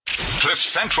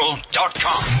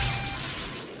CliffCentral.com.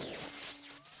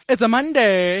 It's a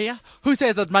Monday. Who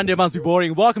says that Monday must be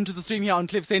boring? Welcome to the stream here on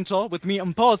Cliff Central with me,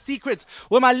 Mpho Secrets,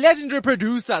 with my legendary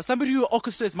producer, somebody who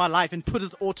orchestrates my life and put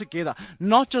it all together,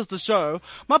 not just the show,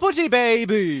 Maputi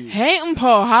baby. Hey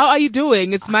Mpho, how are you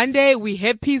doing? It's Monday. We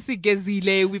happy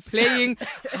sigezile. We're playing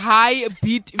high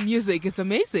beat music. It's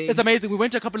amazing. It's amazing. We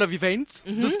went to a couple of events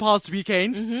this past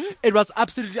weekend. It was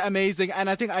absolutely amazing, and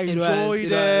I think I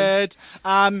enjoyed it.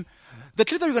 The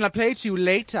clip that we're going to play to you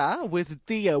later with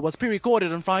Theo was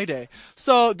pre-recorded on Friday.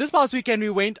 So this past weekend we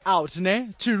went out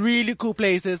to really cool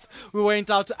places. We went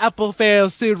out to Apple Fair,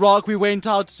 Sea Rock. We went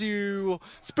out to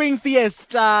Spring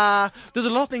Fiesta. There's a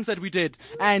lot of things that we did.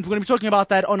 And we're going to be talking about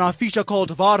that on our feature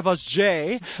called Varvas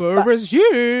J. Varvas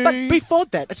J. But before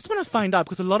that, I just want to find out,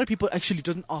 because a lot of people actually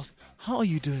didn't ask, how are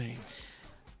you doing?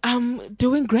 I'm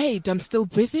doing great. I'm still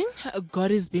breathing.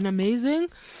 God has been amazing.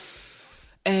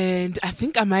 And I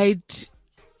think I might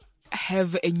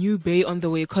have a new bay on the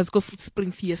way, because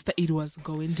Spring Fiesta, it was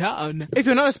going down. If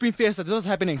you're not at Spring Fiesta, this is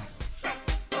happening.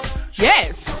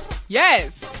 Yes.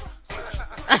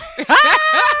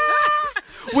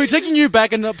 We're taking you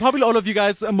back, and probably all of you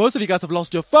guys, most of you guys have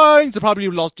lost your phones, you probably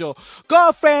lost your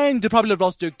girlfriend, you probably have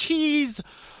lost your keys.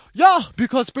 Yeah,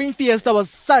 because Spring Fiesta was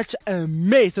such a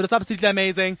mess. It was absolutely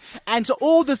amazing. And to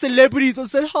all the celebrities that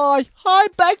said hi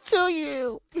back to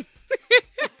you.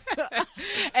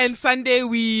 And Sunday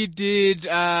we did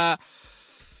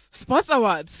sports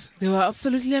awards. They were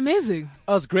absolutely amazing.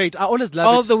 That was great. I always love it.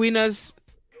 All the winners.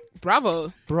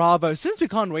 Bravo. Since we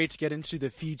can't wait to get into the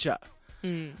feature,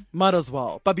 might as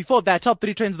well. But before that, top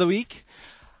 3 trends of the week.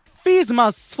 Fees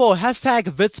must fall.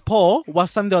 #VitsPoll was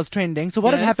something that was trending. So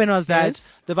what had happened was that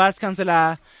the Vice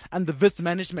Chancellor and the Wits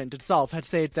management itself had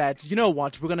said that, you know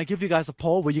what, we're going to give you guys a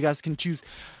poll where you guys can choose,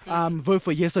 vote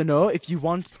for yes or no if you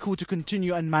want school to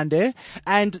continue on Monday.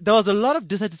 And there was a lot of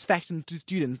dissatisfaction to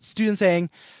students. Students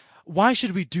saying, why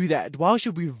should we do that? Why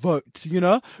should we vote? You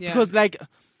know? Yeah. Because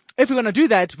if we're going to do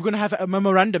that, we're going to have a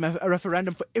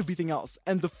referendum for everything else.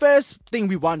 And the first thing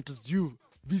we want is you.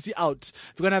 VC out.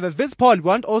 If we're going to have a Vis poll, we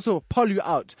want also poll you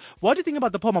out. What do you think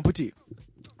about the poll, Maputi?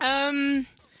 I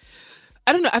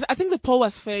don't know. I think the poll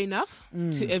was fair enough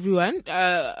to everyone,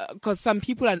 because some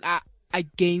people are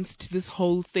against this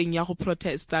whole thing, Yahoo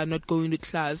protest, that are not going to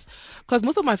class. Because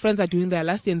most of my friends are doing their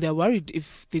last year and they're worried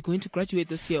if they're going to graduate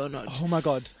this year or not. Oh my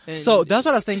God. And so that's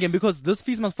what I was thinking, because this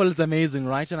fees must fall is amazing,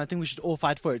 right? And I think we should all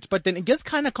fight for it. But then it gets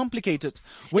kind of complicated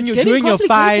when you're doing your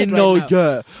final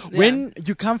year. When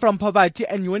you come from poverty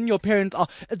and when your parents are,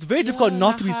 it's very difficult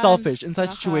not to be selfish in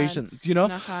such situations, you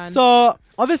know? So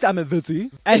obviously I'm a Vizzy,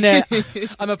 and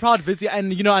I'm a proud Vizzy,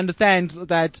 and I understand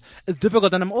that it's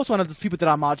difficult, and I'm also one of those people that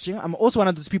are marching. I'm also one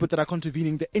of those people that are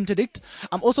contravening the interdict.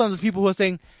 I'm also one of those people who are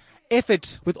saying, F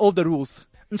it with all the rules.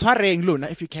 If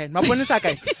you can. If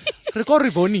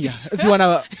you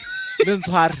wanna,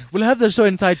 we'll have the show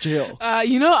inside jail.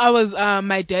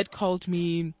 My dad called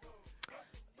me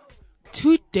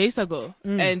 2 days ago,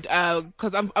 and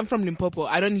because I'm from Limpopo,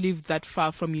 I don't live that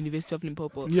far from University of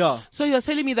Limpopo. Yeah. So he was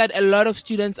telling me that a lot of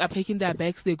students are packing their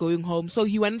bags, they're going home. So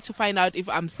he wanted to find out if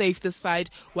I'm safe this side,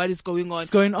 what is going on. What's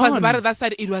going on? Because about that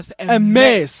side, it was a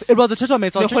mess. It was a total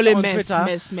mess. The whole on mess, Twitter,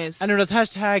 mess. and it was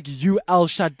 #UL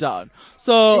shutdown.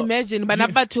 So imagine,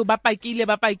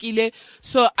 bapakile.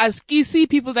 So as Kisi,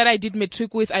 people that I did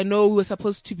matric with, I know we were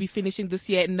supposed to be finishing this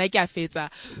year in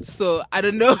So I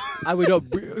don't know.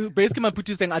 Basically, my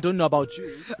Puti is saying, I don't know about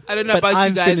you. I don't know about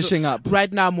you guys. I'm finishing up.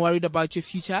 Right now, I'm worried about your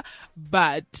future,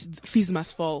 but fees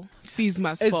must fall.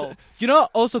 Fall.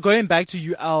 Also going back to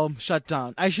UL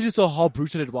shutdown, I actually saw how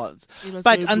brutal it was.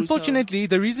 But unfortunately,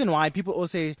 the reason why people all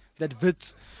say that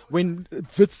when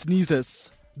Wits sneezes,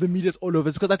 the media's all over,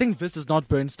 is because I think Wits does not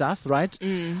burn stuff, right?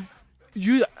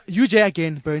 UJ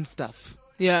again burned stuff.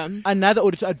 Yeah. Another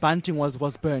auditor at Banting was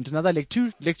burned. Another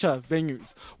 2 lecture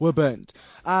venues were burned.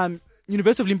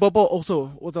 University of Limpopo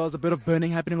also, there was a bit of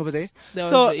burning happening over there.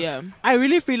 I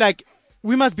really feel like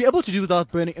we must be able to do without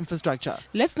burning infrastructure.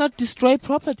 Let's not destroy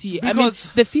property. Because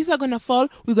the fees are going to fall.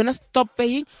 We're going to stop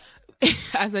paying.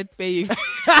 I said paying. This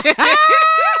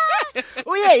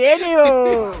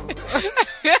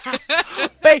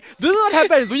is what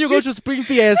happens when you go to Spring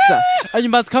Fiesta and you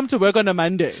must come to work on a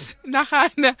Monday.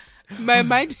 My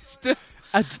mind is still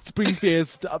at Spring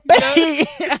Fiesta.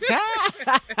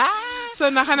 So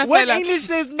what English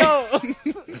says no.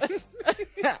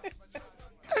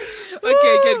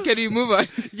 Okay, can we move on?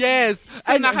 Yes.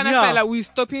 So we're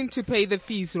stopping to pay the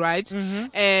fees, right?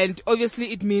 And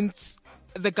obviously it means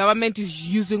the government is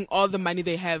using all the money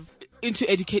they have into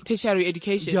tertiary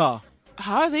education. Yeah.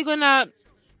 How are they gonna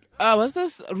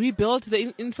rebuild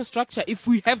the infrastructure if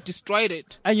we have destroyed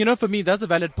it? And for me, that's a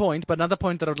valid point. But another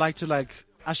point that I would like to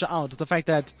usher out is the fact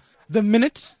that the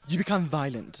minute you become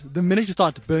violent, the minute you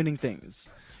start burning things,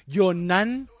 your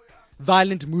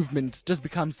non-violent movement just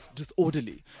becomes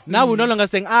disorderly. Now we're no longer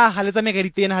saying,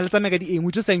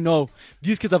 we're just saying, no,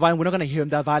 these kids are violent, we're not going to hear them,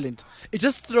 they're violent. It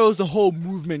just throws the whole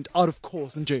movement out of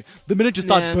course, the minute you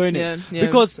start burning.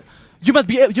 Because you must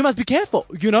be careful,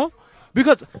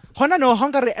 Because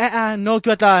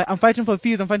I'm fighting for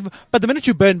fees, but the minute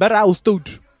you burn, I will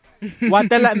stood.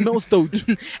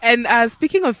 And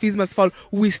speaking of Fees Must Fall,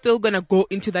 we're still gonna go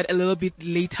into that a little bit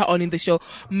later on in the show.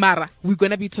 Mara, we're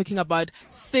gonna be talking about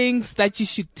things that you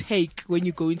should take when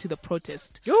you go into the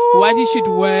protest. What you should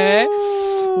wear,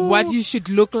 what you should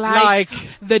look like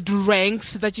the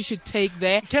drinks that you should take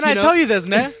there. Can I tell you this,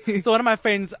 ne? So one of my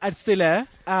friends at Sile,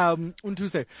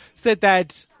 Untuse, said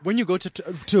that when you go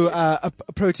to a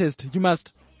protest, you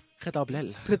must later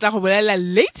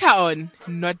on,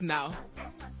 not now.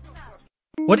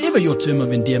 Whatever your term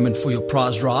of endearment for your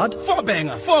prize ride,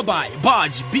 4-banger, 4x,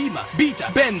 barge, beamer, beater,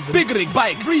 Benz, big rig,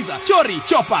 bike, breezer, chori,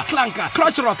 chopper, clunker,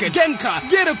 crotch rocket, genka,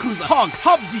 ghetto cruiser, hog,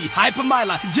 hobdy,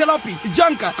 hypermiler, jalopy,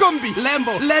 junker, combi,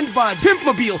 Lambo, land barge,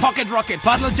 pimpmobile, pocket rocket,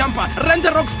 paddle jumper,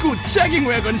 renter rock scoot, shagging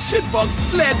wagon, shitbox,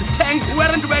 sled, tank,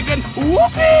 warrant wagon,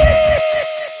 whoopsie!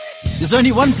 There's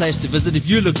only one place to visit if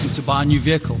you're looking to buy a new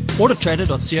vehicle.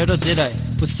 Autotrader.co.za.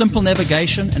 With simple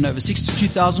navigation and over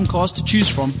 62,000 cars to choose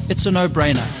from, it's a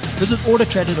no-brainer. Visit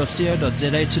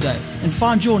Autotrader.co.za today and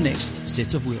find your next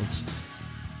set of wheels.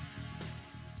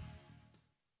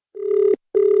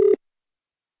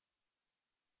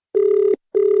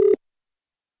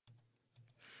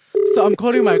 So I'm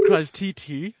calling my crush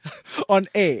TT on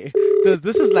air.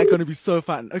 This is going to be so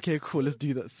fun. Okay, cool. Let's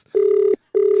do this.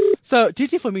 So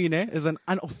TT for me is an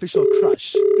unofficial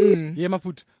crush. Yeah,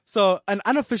 Maput. So an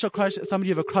unofficial crush is somebody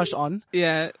you have a crush on.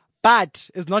 Yeah.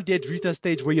 But it's not yet reached a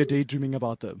stage where you're daydreaming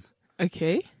about them.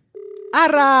 Okay.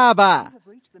 Araba.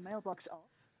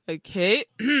 Okay.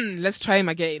 Let's try him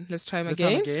again. Let's try him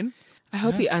again. I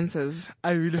hope he answers.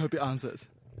 I really hope he answers.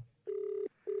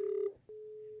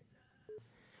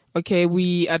 Okay,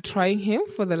 we are trying him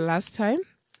for the last time.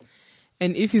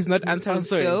 And if he's not answering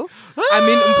still,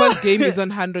 Mpa's game is on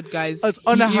 100, guys. It's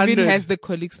on 100. He even has the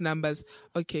colleagues' numbers.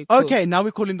 Okay, cool. Okay, now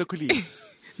we're calling the colleague.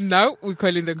 Now we're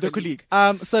calling the colleague.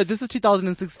 So this is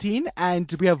 2016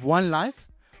 and we have one life.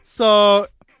 So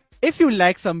if you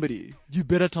like somebody, you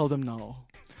better tell them now.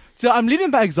 So I'm leading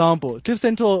by example. Cliff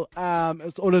Central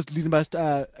is always leading by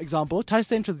example. Touch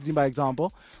Central is leading by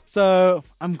example. So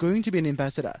I'm going to be an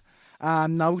ambassador.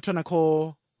 Now we're trying to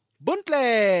call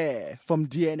Buntle from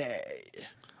DNA.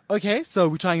 Okay, so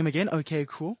we're trying him again. Okay,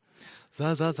 cool.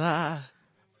 Za.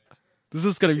 This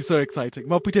is going to be so exciting.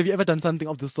 Maput, have you ever done something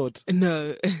of this sort?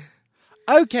 No.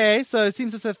 Okay, so it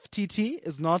seems as if TT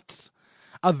is not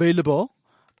available.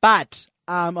 But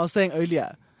I was saying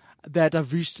earlier that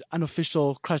I've reached an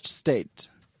official crush state.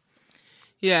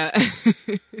 Yeah.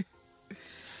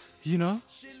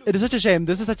 It is such a shame.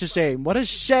 This is such a shame. What a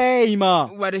shame.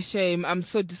 What a shame. I'm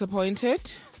so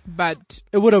disappointed. But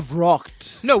it would have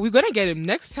rocked. No, we're going to get him.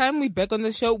 Next time we're back on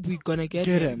the show, we're going to get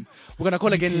him. We're going to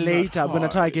call again later. We're going to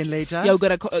try again later. Yeah, we're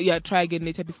going to try again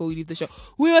later before we leave the show.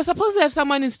 We were supposed to have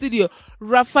someone in studio.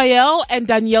 Raphael and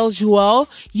Danielle Joel,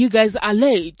 you guys are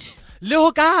late.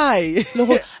 Little guy.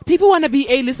 People want to be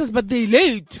A-listers, but they're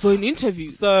late for an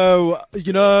interview. So,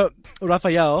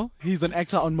 Raphael, he's an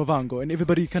actor on Movango, and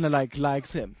everybody kind of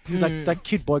likes him. He's like that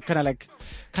kid boy kind of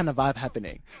vibe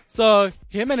happening. So,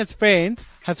 him and his friend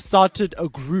have started a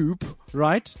group,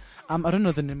 right? I don't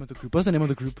know the name of the group. What's the name of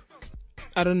the group?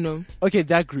 I don't know. Okay,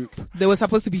 that group. They were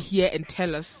supposed to be here and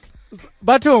tell us.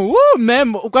 But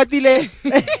ma'am,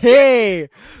 hey.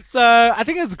 So I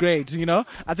think it's great,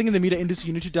 I think in the media industry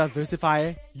you need to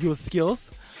diversify your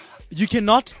skills. You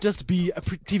cannot just be a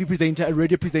TV presenter, a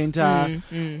radio presenter,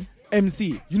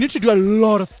 MC. You need to do a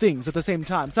lot of things at the same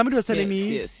time. Somebody was telling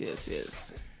me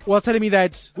was telling me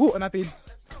that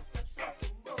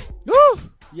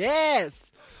yes.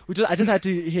 I just had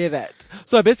to hear that.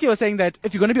 So basically I was saying that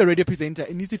if you're going to be a radio presenter,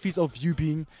 it needs to feast off you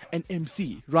being an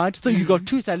MC, right? So you got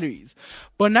two salaries.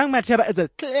 Bonang Mateba is a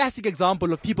classic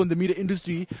example of people in the media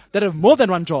industry that have more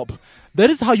than one job. That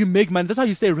is how you make money. That's how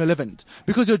you stay relevant.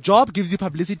 Because your job gives you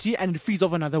publicity and it feeds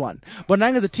off another one.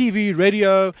 Bonang is a TV,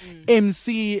 radio,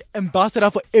 MC, ambassador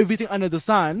for everything under the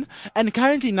sun. And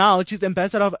currently now she's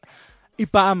ambassador of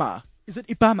Ipama. Is it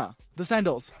Ipama? The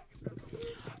sandals.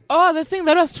 Oh, the thing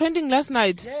that was trending last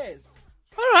night. Yes.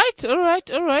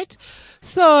 All right.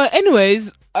 So,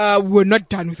 anyways, we're not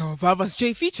done with our Vavas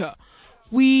J feature.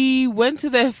 We went to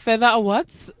the Feather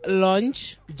Awards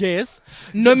launch. Yes.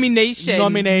 Nominations.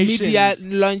 Media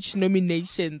launch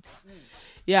nominations.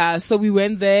 Yeah, so we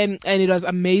went there and it was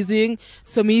amazing.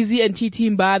 Somizi and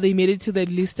Titimba, they made it to the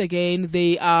list again.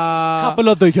 They are couple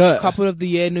of the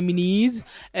year nominees.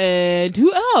 And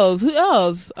who else?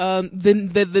 The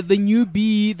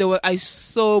newbie. I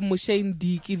saw Mushane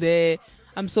Diki there.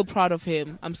 I'm so proud of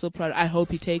him. I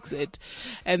hope he takes it.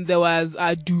 And there was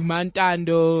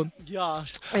Dumantando. Yeah.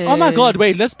 Oh my God!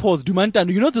 Wait, let's pause.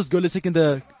 Dumantando. You know this girl is taking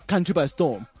the country by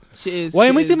storm. She is. Why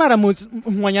am I saying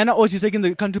she's taking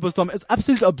the country by storm? It's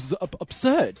absolutely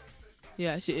absurd.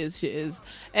 Yeah, she is.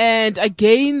 And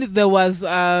again, there was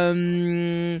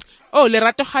Lerato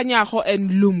Kganyago and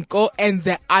Lumko and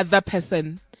the other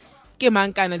person. Ke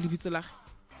mang kana lebitso la?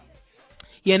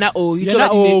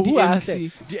 Who asked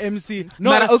it? The MC.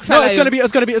 No, it's gonna be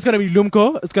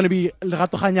Lumko. It's gonna be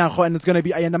Lerato Kganyago, and it's gonna be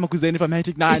Ayanda Makuzeni from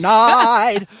Hectic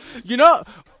 99. You know,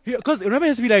 because remember, it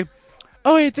used to be like,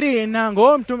 oh, 3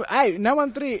 nangom to I now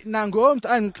 3 nangom to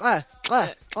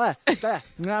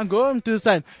nangom to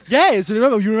son. Yes, you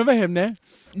remember him, ne?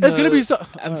 No, it's gonna be so.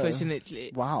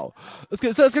 Unfortunately, wow.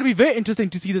 So it's gonna be very interesting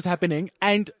to see this happening,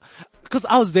 and because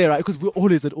I was there, right? Because we're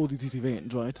always at all these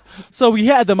events, right? So we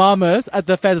here at the Mamas, at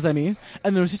the Feathers, and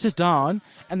then we sit down,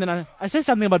 and then I said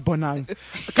something about Bonang.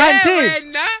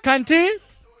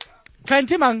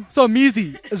 Kanti man, so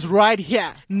Mizi is right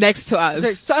here next to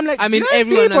us. So I'm like,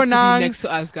 everyone wants to be next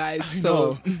to us, guys.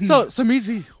 So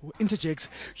Mizi interjects.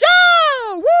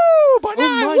 Yeah, woo,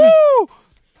 Bonang, woo.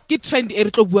 Get trend ya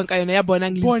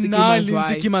Bonang Lindsay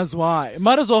Mazwai.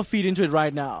 Might as well feed into it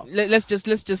right now. Let's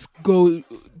just go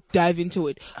dive into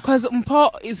it, because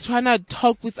Mpo is trying to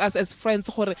talk with us as friends.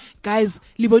 Guys,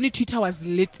 Liboni Twitter was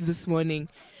lit this morning.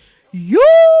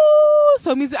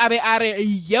 So means and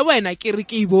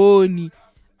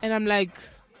I'm like,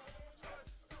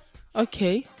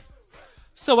 okay.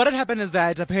 So what had happened is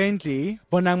that apparently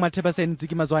Bonang Matheba sent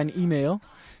Ntsiki Mazwai an email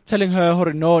telling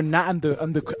her, no, nah, I'm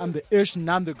the ish, and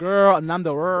I'm the girl, and I'm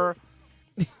the rrr.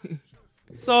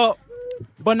 So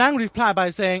Bonang replied by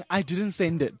saying, I didn't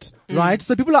send it, right?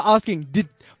 So people are asking, did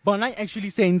Bonang actually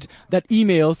send that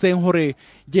email saying, hore,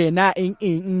 yeah,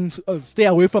 stay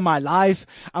away from my life.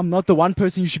 I'm not the one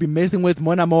person you should be messing with.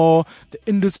 Monamo, the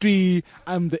industry,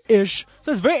 I'm the ish.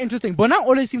 So it's very interesting. Bonang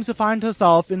always seems to find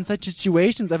herself in such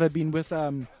situations. I've been with,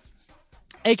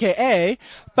 AKA,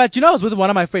 but I was with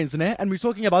one of my friends, and we're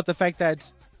talking about the fact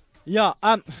that, we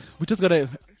just got a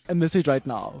message right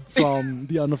now from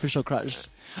the unofficial crush.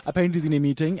 Apparently he's in a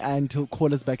meeting and he'll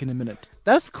call us back in a minute.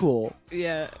 That's cool.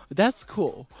 Yeah. That's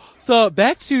cool. So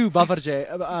back to Bavarje.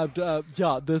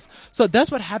 So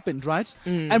that's what happened, right?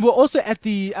 And we're also at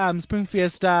the Spring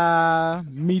Fiesta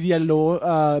media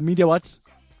what?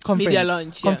 Conference. Media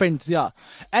launch. Conference, yeah.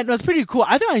 And it was pretty cool.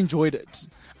 I think I enjoyed it.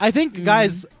 I think,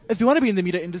 guys, if you want to be in the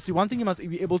media industry, one thing you must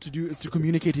be able to do is to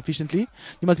communicate efficiently.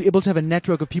 You must be able to have a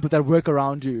network of people that work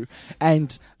around you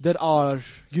and that are,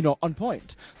 on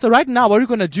point. So right now, what we're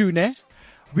going to do,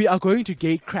 we are going to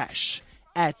gate crash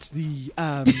at the,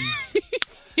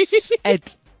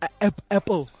 at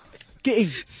Apple.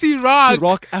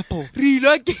 Rock Apple.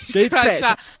 Gate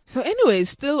crash. So anyway,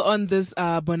 still on this,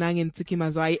 Bonang and Ntsiki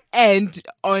Mazwai, and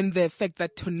on the fact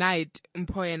that tonight,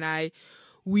 Mpo and I,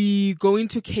 we going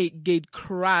to gate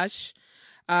crash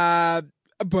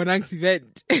Bonang's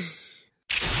event.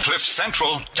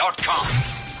 CliffCentral.com.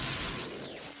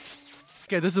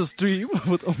 Okay, this is Stream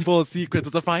with Umbo's Secrets.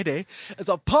 It's a Friday. It's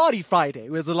a party Friday.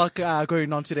 There's a lot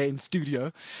going on today in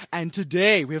studio. And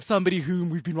today we have somebody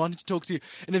whom we've been wanting to talk to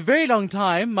in a very long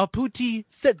time. Maputi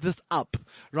set this up,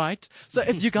 right? So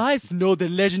if you guys know the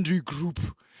legendary group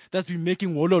that's been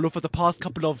making Wololo for the past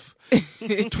couple of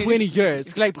 20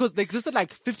 years. Because they existed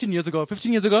 15 years ago.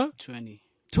 15 years ago?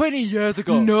 20 years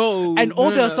ago. No. And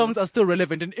all their songs are still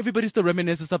relevant and everybody still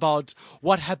reminisces about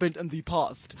what happened in the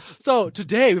past. So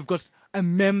today we've got a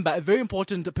very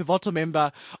important pivotal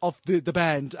member of the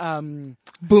band.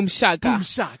 Boom Shaka.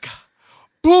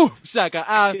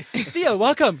 Theo,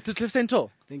 welcome to Cliff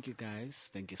Central. Thank you, guys.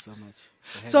 Thank you so much.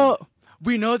 So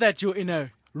we know that you're in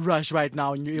a rush right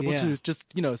now and you're able to just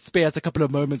spare us a couple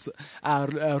of moments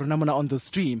Runamona on the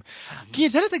stream. Can you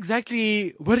tell us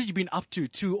exactly what have you been up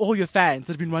to all your fans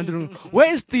that have been wondering where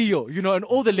is Theo, and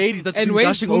all the ladies that's been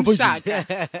rushing over you?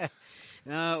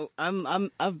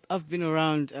 I've been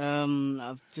around.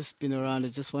 I've just been around. I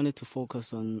just wanted to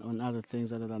focus on other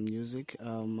things other than music.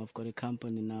 I've got a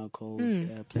company now called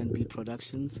Plan B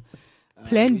Productions.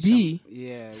 Plan B?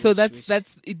 Yeah. So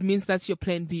it means that's your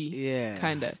plan B? Yeah.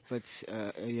 Kinda. But,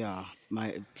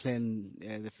 my plan,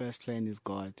 the first plan is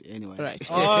God anyway. Right.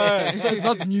 Oh, so it's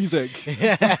not music.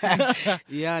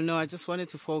 Yeah, no, I just wanted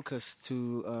to focus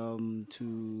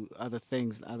to other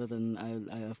things other than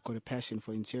I've got a passion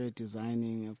for interior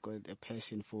designing. I've got a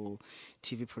passion for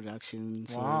TV production.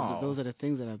 So Wow. those are the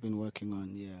things that I've been working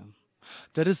on. Yeah.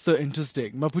 That is so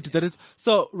interesting. Maputi, that is,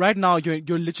 so right now you're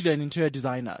literally an interior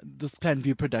designer. This Plan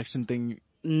B production thing.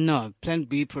 No, Plan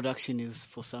B production is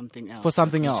for something else. For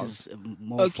something which else. Is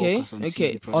more focus on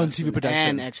TV production. On TV production.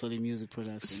 And actually music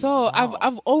production. So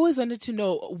I've always wanted to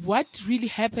know what really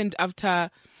happened after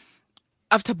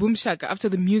Boom Shaka, after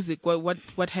the music.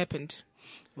 What happened?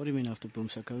 What do you mean after Boom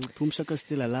Shaka? Boom Shaka is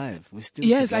still alive. We're still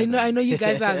Yes, together. I know you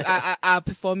guys are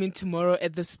performing tomorrow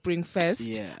at the Spring Fest.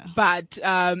 Yeah. But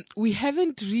we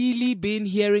haven't really been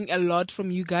hearing a lot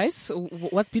from you guys.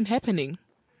 What's been happening?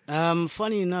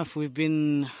 Funny enough, we've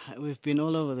been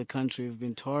all over the country. We've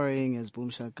been touring as Boom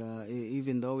Shaka,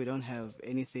 even though we don't have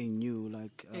anything new,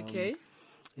 like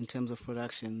in terms of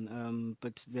production.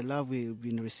 But the love we've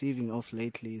been receiving off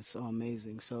lately is so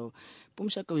amazing. So, Boom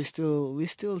Shaka, we're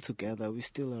still together. We're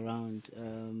still around.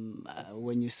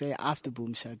 When you say after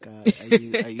Boom Shaka,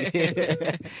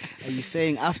 are you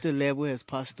saying after Lebo has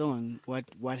passed on?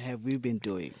 What have we been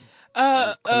doing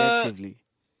collectively?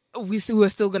 We're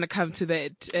still gonna come to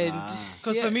that, and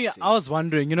Because for me, I was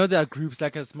wondering, there are groups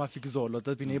like as Mafikizolo that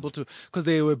have been able to, because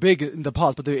they were big in the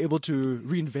past, but they were able to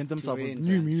reinvent themselves with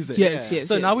new music. Yes.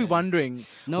 So now we're wondering.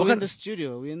 No, we're in the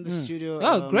studio. We're in the studio.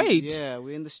 Oh, great. Yeah,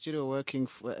 we're in the studio working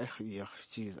for. I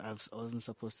wasn't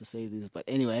supposed to say this, but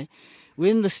anyway,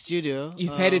 we're in the studio.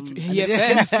 You've had it here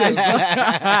first.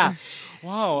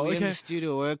 Wow. We're in Okay. the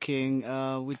studio working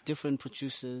with different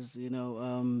producers.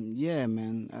 Yeah,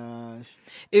 man.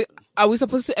 Are we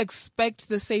supposed to expect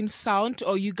the same sound,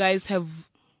 or you guys have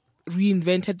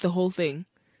reinvented the whole thing?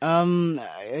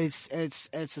 It's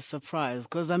a surprise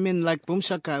because like Boom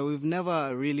Shaka, we've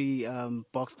never really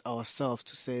boxed ourselves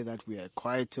to say that we are a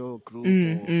Kwaito group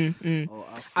or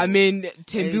Afro. Tembi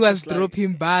It's was just like-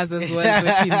 dropping bars as well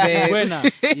back in there.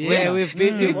 Yeah,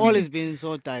 we've always been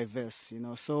so diverse,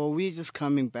 So we're just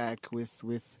coming back with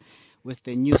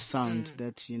the new sound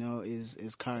that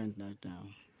is current right now.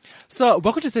 So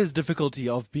what would you say is the difficulty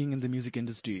of being in the music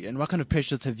industry, and what kind of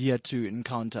pressures have you had to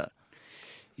encounter?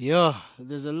 Yeah,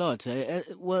 there's a lot.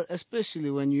 Well,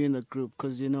 especially when you're in a group,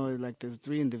 because like there's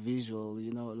three individuals.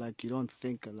 Like you don't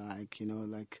think alike.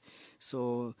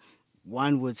 So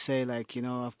one would say like,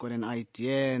 I've got an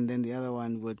idea, and then the other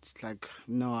one would like,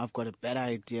 no, I've got a better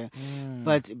idea.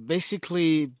 But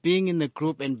basically, being in the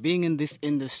group and being in this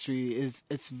industry it's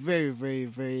very, very,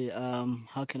 very.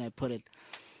 How can I put it?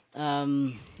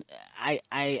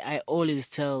 I always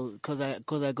tell, because I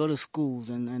go to schools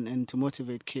and to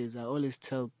motivate kids, I always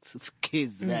tell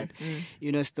kids that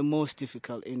it's the most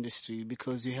difficult industry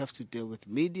because you have to deal with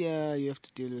media, you have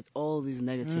to deal with all these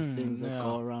negative things that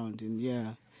go around,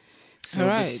 and so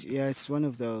Right. it's one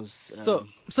of those. So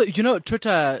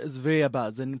Twitter is very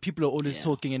abuzz, and people are always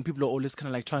talking, and people are always kind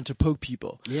of like trying to poke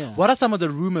people. Yeah. What are some of the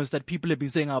rumors that people have been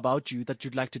saying about you that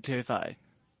you'd like to clarify?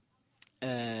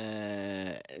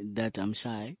 That I'm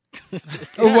shy.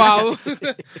 Wow.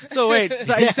 So wait,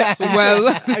 so are you saying,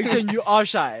 are you saying you are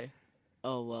shy?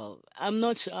 Oh, well, I'm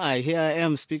not shy. Here I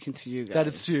am speaking to you guys. That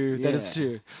is true. That is Yeah.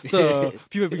 true. So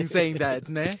people have been saying that,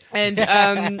 ne?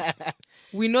 And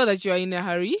we know that you are in a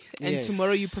hurry, and Yes.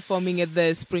 tomorrow you're performing at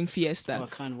the Spring Fiesta. Oh, I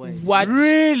can't wait. What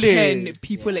Really? can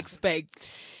people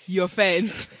expect? Your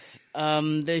fans.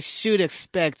 They should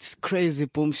expect crazy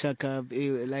Boom Shaka.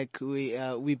 Like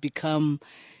we become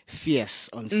fierce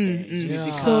on stage. We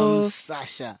become So-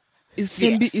 Sasha. Is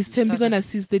Fierce. Tembi gonna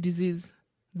seize the disease?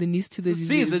 The knees to the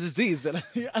Disease, disease. the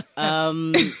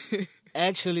disease.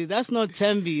 Actually, that's not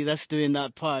Tembi that's doing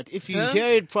that part. If you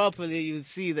hear it properly,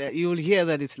 you'll hear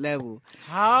that it's level.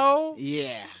 How?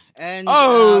 Yeah. And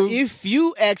Oh. if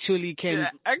you actually can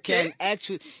okay.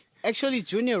 actually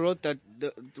Junior wrote that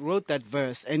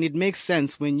verse, and it makes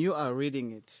sense when you are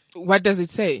reading it. What does it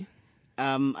say?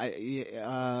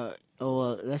 Well,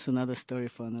 that's another story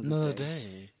for another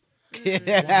day.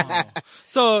 Wow.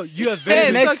 So you are very. Hey,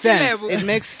 It makes Dr. sense. Level. It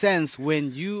makes sense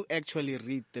when you actually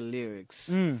read the lyrics.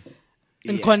 in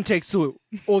Yeah. context to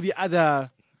all the other,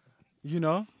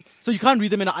 So you can't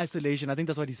read them in isolation. I think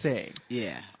that's what he's saying.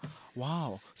 Yeah.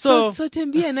 Wow. So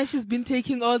Tembi and she's been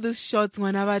taking all these shots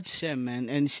whenever. Sure, man.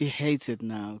 And she hates it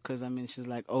now because, she's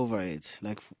like over it.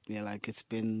 Like, it's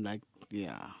been like,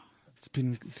 It's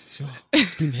been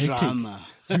hectic. Drama.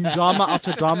 It's been drama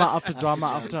after drama after drama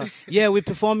after. Yeah, we're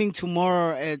performing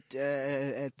tomorrow at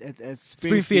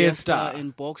Spring Fiesta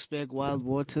in Boksburg, Wild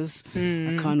Waters.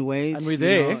 I can't wait. And we're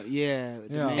there.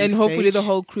 And hopefully the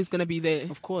whole crew's gonna be there.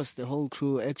 Of course, the whole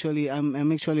crew. Actually,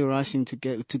 I'm actually rushing to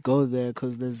go there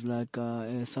because there's like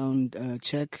a sound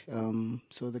check.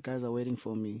 So the guys are waiting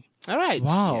for me. All right.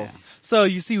 Wow. Yeah. So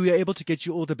you see, we are able to get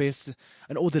you all the best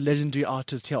and all the legendary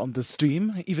artists here on the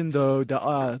stream, even though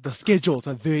the schedules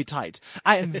are very tight.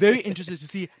 I am very interested to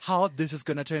see how this is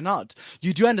going to turn out.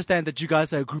 You do understand that you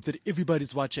guys are a group that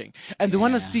everybody's watching, and they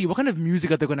want to see what kind of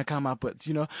music are they going to come up with.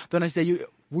 You know, they want to say,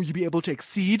 will you be able to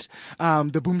exceed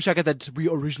the Boom Shaka that we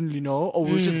originally know, or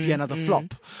will it just be another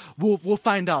flop? We'll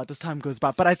find out as time goes by.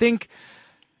 But I think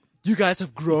you guys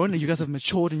have grown and you guys have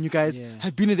matured and you guys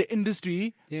have been in the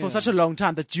industry for such a long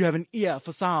time that you have an ear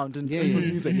for sound and for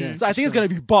music. So I think it's going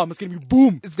to be bomb. It's going to be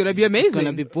boom. It's going to be amazing. It's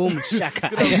going to be boom shaka.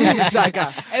 Boom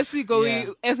shaka. As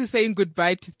we're saying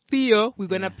goodbye to Theo, we're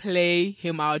going to play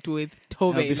him out with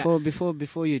Tove.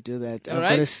 Before you do that, I've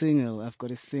got a single.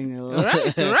 All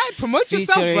right. Promote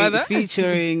yourself, brother.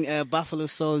 Featuring Buffalo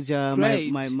Soldier,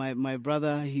 my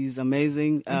brother. He's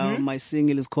amazing. My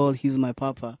single is called "He's My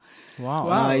Papa."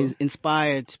 Wow. He's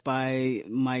inspired by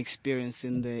my experience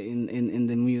in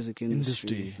the music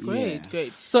industry.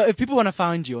 Great. So if people want to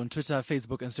find you on Twitter,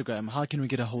 Facebook, Instagram, how can we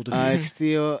get a hold of you? It's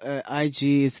Theo. IG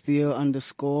is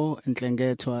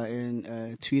Theo_Ntlengetwa,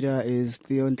 and Twitter is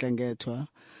Theo Ntlengetwa.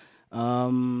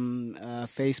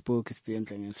 Facebook is Theo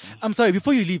Ntlengetwa. I'm sorry,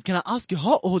 before you leave, can I ask you,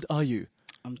 how old are you?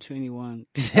 I'm 21.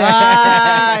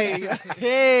 Hey.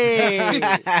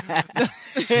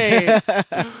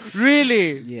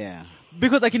 Really? Yeah.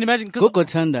 Because I can imagine. Gogo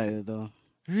Tanda though.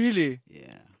 Really?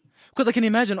 Yeah. Because I can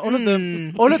imagine all of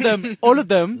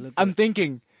them. I'm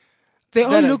thinking they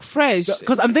all look fresh.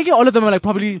 Because I'm thinking all of them are like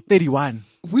probably 31.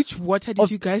 Which water did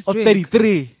you guys drink? Or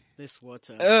 33. This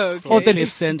water. Oh, okay. Or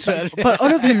Cliff Central. But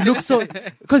all of you look so.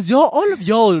 Because all of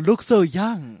y'all look so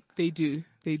young. They do.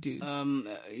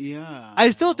 Yeah. I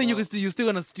still think you're still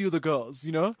gonna steal the girls.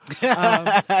 You know.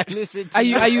 Listen. Are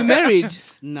you married?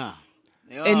 No.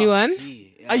 Anyone?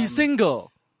 Are you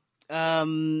single? I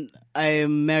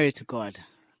am married to God.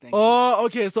 Thank you.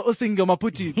 Okay. So single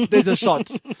Maputi. There's a shot.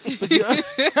 But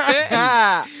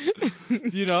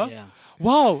you know. Yeah.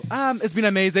 Wow, it's been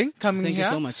amazing coming here. Thank you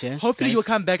so much. Yeah. Hopefully you'll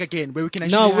come back again where we can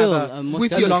actually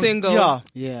with your single.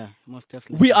 Yeah, most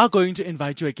definitely. We are going to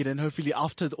invite you again, and hopefully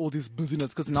after all this busyness,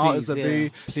 because now it's a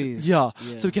very so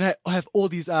we can have all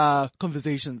these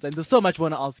conversations, and there's so much we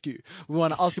want to ask you. We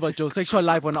want to ask you about your sexual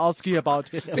life. We want to ask you about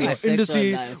the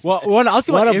industry. We want to ask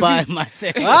you about my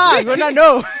sexual life. You wanna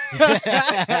know?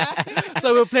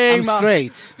 So we're playing. I'm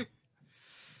straight.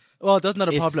 Well, that's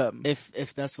not a problem.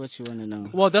 If that's what you want to know.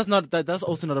 Well, that's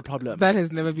also not a problem. That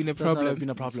has never been a problem. That's never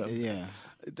been a problem. Yeah.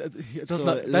 That is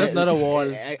not a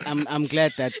wall. I'm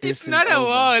glad that this it's not a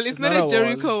wall. It's not a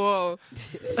Jericho wall.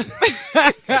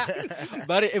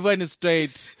 But everyone is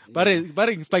straight. But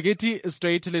spaghetti is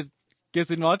straight till it gets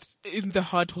in what? In the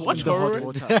hot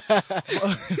water.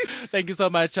 Thank you so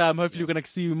much. Hopefully we're going to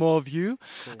see more of you.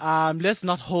 Cool. Let's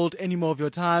not hold any more of your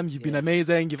time. You've been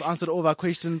amazing. You've answered all of our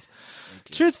questions.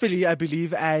 Truthfully, I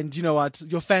believe, and you know what?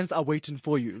 Your fans are waiting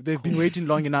for you. They've been waiting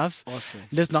long enough. Awesome.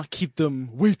 Let's not keep them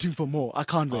waiting for more. I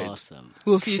can't wait. Awesome.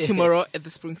 We'll see you tomorrow at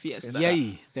the Spring Fiesta.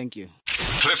 Yay. Thank you.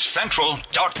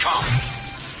 CliffCentral.com.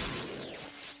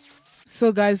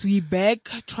 So guys, we back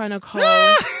trying to call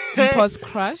Impulse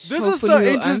Crush. This hopefully is so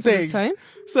interesting. This time.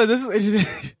 So this is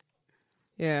interesting.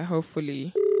 Yeah,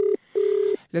 hopefully.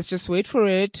 Let's just wait for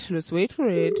it.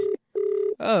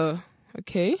 Oh,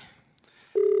 okay.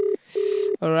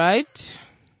 All right.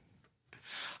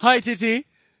 Hi, Titi.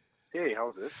 Hey,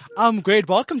 how's this? I'm great.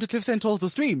 Welcome to Cliff Central's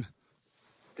The Stream.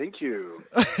 Thank you.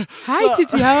 Hi,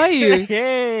 Titi. How are you?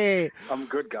 Hey. I'm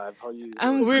good, guys. How are you?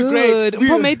 We're good.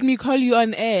 Mpo made me call you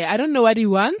on air. I don't know what he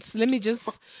wants. Let me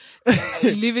just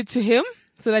leave it to him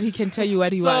so that he can tell you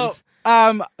what he wants.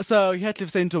 So here at Cliff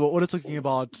Central, we're all talking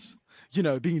about, you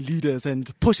know, being leaders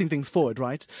and pushing things forward,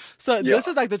 right? So this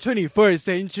is like the 21st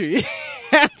century.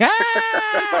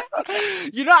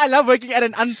 You know, I love working at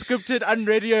an unscripted,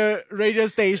 radio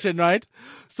station, right?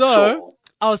 So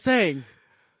I was saying,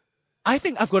 I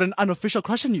think I've got an unofficial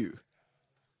crush on you.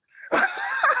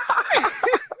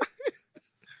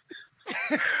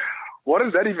 What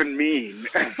does that even mean?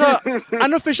 So,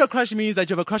 unofficial crush means that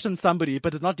you have a crush on somebody,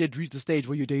 but it's not yet reached the stage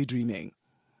where you're daydreaming.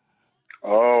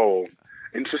 Oh,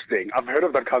 interesting. I've heard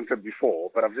of that concept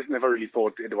before, but I've just never really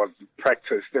thought it was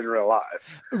practiced in real life.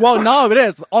 Well, now it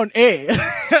is on air.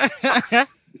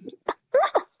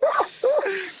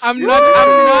 I'm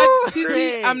not,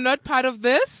 Titi, I'm not part of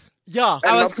this. Yeah.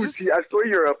 And Maputi, I saw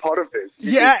you're a part of this.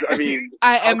 Yeah. I mean,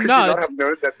 I am how could not. you not have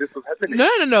known that this was happening?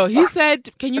 No. He said,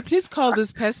 can you please call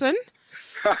this person?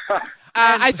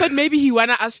 I thought maybe he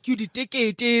wanna ask you the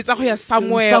ticket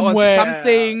somewhere or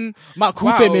something.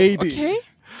 Makufe maybe. Okay.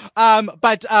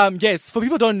 But yes, for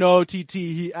people who don't know, TT,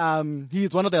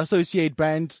 he's one of the associate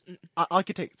brand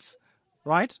architects,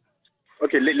 right?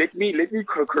 Okay, let me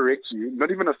correct you. Not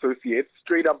even associate,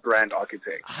 straight up brand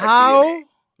architect. How?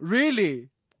 Really?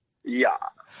 Yeah.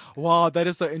 Wow, that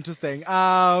is so interesting.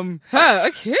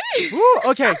 Okay. Ooh,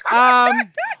 okay.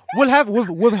 We'll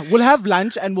have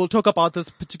lunch and we'll talk about this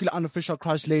particular unofficial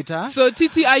crush later. So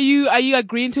Titi, are you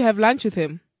agreeing to have lunch with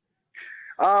him?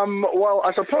 Well,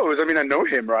 I suppose. I mean, I know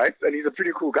him, right? And he's a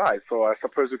pretty cool guy, so I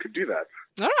suppose we could do that.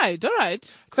 All right.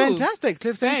 Cool. Fantastic,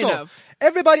 Cliff Fair Central. enough.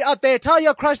 Everybody out there, tell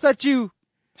your crush that you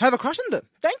have a crush on them.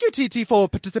 Thank you, TT, for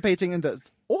participating in this.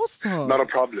 Awesome. Not a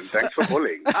problem. Thanks for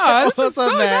calling. Oh, this is so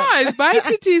Awesome, man. nice. Bye,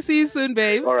 Titi. See you soon,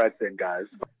 babe. All right then, guys.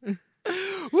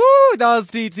 Woo, that was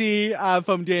TT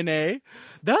from DNA.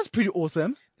 That was pretty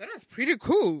awesome. That was pretty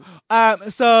cool.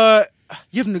 So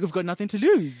you've got nothing to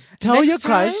lose. Tell your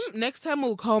crush. Next time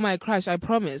we'll call my crush, I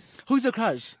promise. Who's your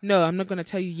crush? No, I'm not going to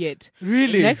tell you yet.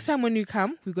 Really? Next time when you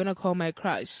come, we're going to call my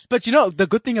crush. But you know, the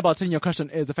good thing about telling your crush on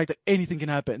air is the fact that anything can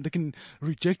happen. They can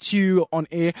reject you on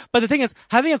air. But the thing is,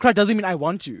 having a crush doesn't mean I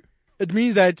want you. It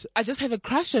means that I just have a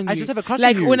crush on you. I just have a crush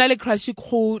like on you. when I crush you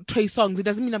call Trey Songs, it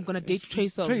doesn't mean I'm going to date Trey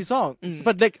Songs. Trey Songs.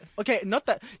 But like, okay, not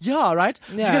that, yeah, right?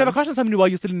 You Yeah. can have a crush on somebody while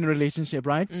you're still in a relationship,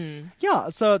 right? Mm. Yeah,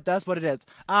 so that's what it is.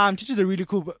 Chichi's a really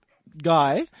cool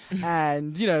guy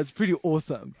and, you know, it's pretty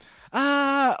awesome.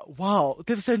 Wow.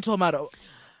 Cliff Central matter.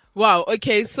 Wow.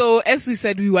 Okay. So as we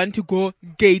said, we want to go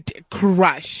Gate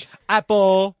Crush.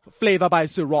 Apple Flavor by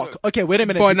Ciroc. Okay, wait a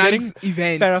minute. We're Bonan's getting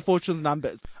event. Farrah Fortune's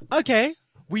numbers. Okay.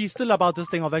 We still about this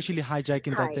thing of actually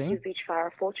hijacking Hi, that thing. you've reached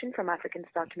Farrah Fortune from African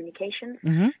Star Communications.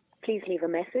 Mm-hmm. Please leave a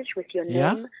message with your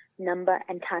Yeah. name, number,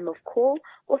 and time of call,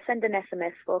 or send an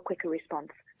SMS for a quicker response.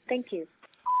 Thank you.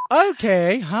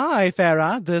 Okay. Hi,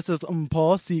 Farrah. This is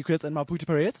Umpo, Secrets, and Maputi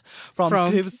Perez from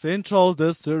Cliff Central,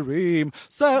 the Stream.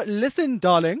 So, listen,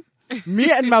 darling.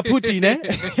 Me and Maputi, ne?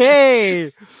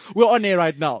 Hey! We're on air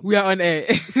right now. We are on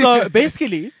air. So,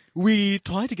 basically, we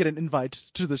tried to get an invite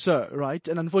to the show, right?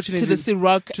 And unfortunately... to the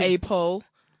Ciroc Apple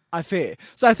affair.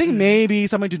 So I think maybe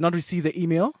someone did not receive the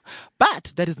email,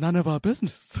 but that is none of our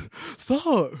business.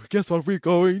 So, guess what we're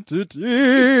going to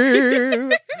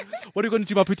do? What are you going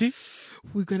to do, Maputi?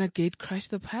 We're gonna Gate Crush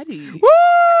the party. Woo!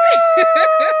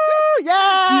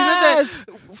 Yes! Do you know that,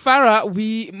 Farrah,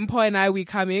 Mpo and I, we're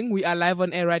coming. We are live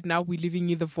on air right now. We're leaving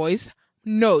you the voice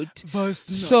note.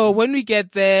 So when we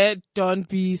get there, don't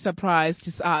be surprised.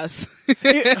 It's us.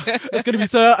 It's going to be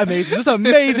so amazing. This is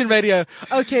amazing radio.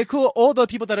 Okay, cool. All the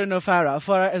people that don't know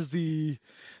Farrah is the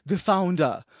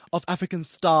founder of African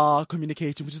Star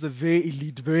Communication, which is a very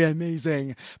elite, very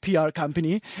amazing PR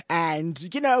company.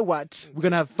 And you know what? We're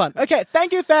going to have fun. Okay,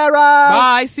 thank you, Farrah.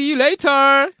 Bye. See you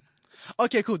later.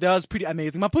 Okay, cool. That was pretty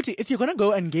amazing. Maputi, if you're going to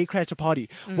go and gay crash a party,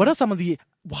 what are some of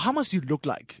how much do you look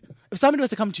like? If somebody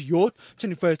was to come to your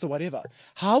 21st or whatever,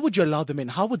 how would you allow them in?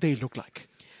 How would they look like?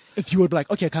 If you would be like,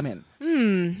 okay, come in.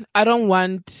 I don't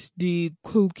want the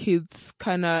cool kids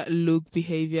kind of look,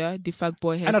 behavior, the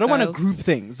fuckboy hairstyles. And I don't want to group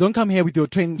things. Don't come here with your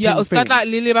 20. Yeah, or start like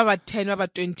Lily about 10,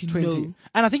 about 20. No.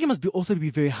 And I think you must also be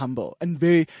very humble and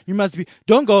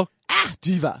don't go,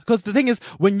 diva. Because the thing is,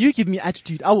 when you give me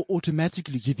attitude, I will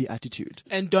automatically give you attitude.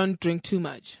 And don't drink too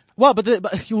much. Well,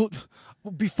 but you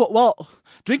will,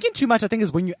 drinking too much, I think,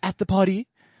 is when you're at the party.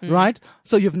 Right?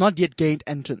 So you've not yet gained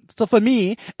entrance. So for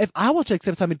me, if I were to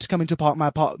accept somebody to come into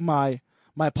my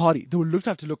party, they would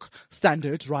have to look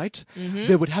standard, right? Mm-hmm.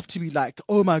 They would have to be like,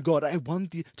 oh my God, I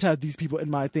want to have these people in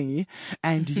my thingy.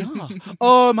 And yeah,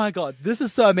 oh my God, this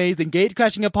is so amazing. Gate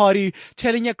crashing a party,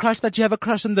 telling your crush that you have a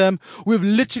crush on them. We've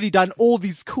literally done all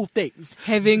these cool things.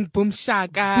 Having Boom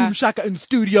Shaka in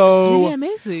studio. It's really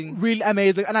amazing. Really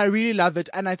amazing. And I really love it.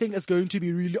 And I think it's going to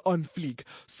be really on fleek.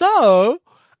 So,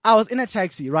 I was in a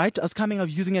taxi, right? I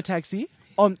was using a taxi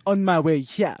on my way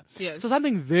here. Yes. So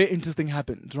something very interesting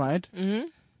happened, right? Mm-hmm.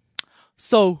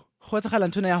 So,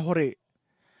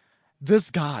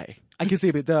 this guy, I can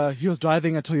say he was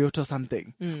driving a Toyota or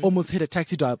something, almost hit a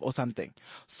taxi driver or something.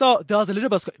 So there was a little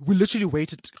bit, we literally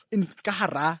waited in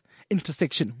Kahara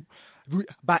intersection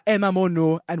by Emma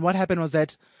Mono, and what happened was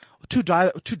that two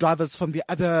drivers from the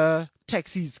other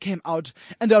taxis came out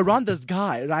and they're around this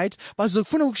guy, right? But I was so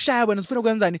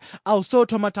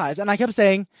traumatized, and I kept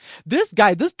saying, this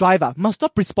driver must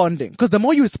stop responding, because the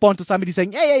more you respond to somebody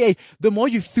saying, hey, the more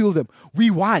you feel them. We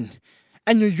won.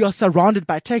 and you're surrounded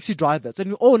by taxi drivers, and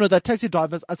you all know that taxi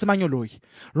drivers are semanyoloi,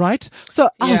 right? So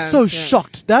I was so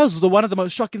shocked. That was one of the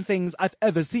most shocking things I've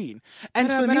ever seen.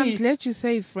 And for me, I'm glad you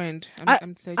say, friend.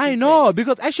 I know,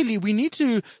 because actually we need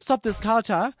to stop this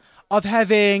culture of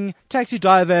having taxi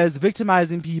drivers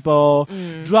victimizing people,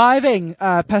 driving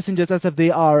passengers as if they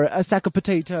are a sack of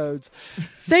potatoes.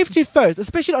 Safety first,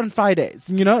 especially on Fridays.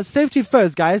 Safety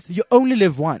first, guys. You only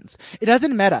live once. It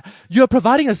doesn't matter. You're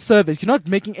providing a service. You're not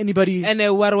making anybody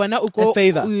a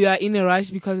favor. We are in a rush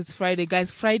because it's Friday,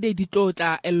 guys. Friday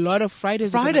ditota. A lot of Fridays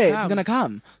is gonna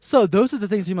come. So those are the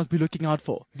things you must be looking out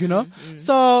for.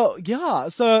 So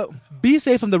So be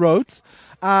safe on the roads.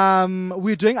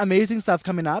 We're doing amazing stuff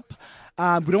coming up.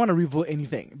 We don't want to reveal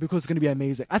anything because it's going to be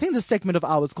amazing. I think the segment of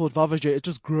ours called Vavager is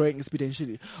just growing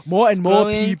exponentially. More and more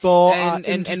people are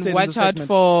interested in watch out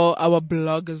for our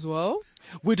blog as well.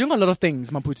 We're doing a lot of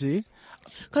things, Maputi.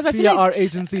 Because I feel like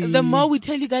agency. The more we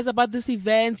tell you guys about this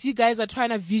event, you guys are trying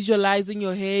to visualize in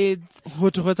your heads.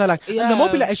 And the more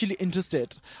people are actually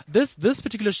interested. This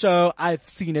particular show, I've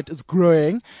seen it is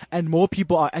growing, and more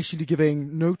people are actually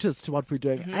giving notice to what we're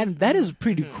doing. And that is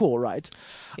pretty cool, right?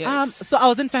 Yes. So I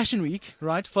was in Fashion Week,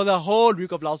 right? For the whole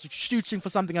week of last week, shooting for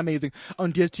something amazing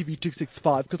on DSTV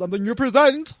 265 because I'm the new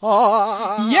presenter.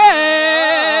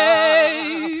 Yay!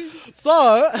 So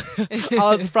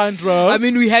I was front row. I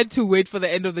mean, we had to wait for the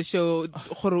end of the show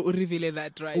to reveal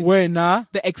that, right? When?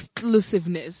 The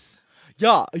exclusiveness.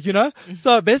 Yeah,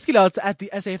 So basically I was at the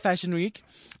SA Fashion Week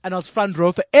and I was front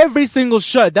row for every single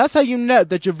show. That's how you know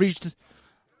that you've reached the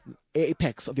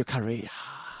apex of your career.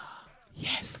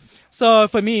 Yes. So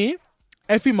for me,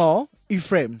 Efrimo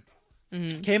Ephraim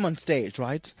came on stage,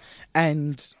 right?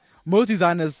 And most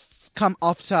designers come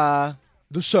after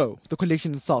the show, the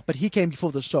collection itself, but he came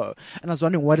before the show. And I was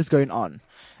wondering what is going on.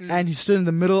 And he stood in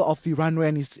the middle of the runway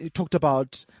and he talked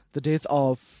about the death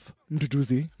of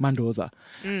Mduduzi Mandoza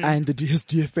and his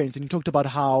dear friends. And he talked about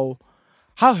how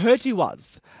hurt he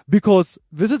was because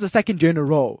this is the second year in a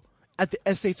row at the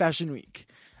SA Fashion Week.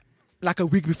 Like a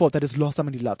week before that he's lost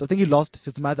someone he loved. I think he lost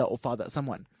his mother or father,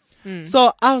 someone.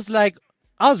 So I was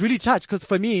really touched because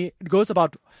for me, it goes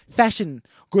about fashion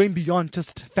going beyond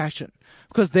just fashion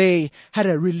because they had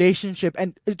a relationship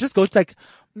and it just goes like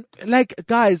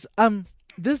guys,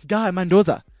 this guy,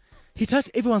 Mandoza, he touched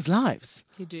everyone's lives.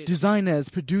 He did. Designers,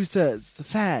 producers,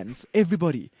 fans,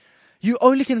 everybody. You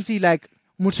only can see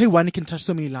Mutewani can touch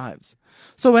so many lives.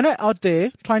 So when I'm out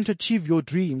there trying to achieve your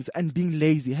dreams and being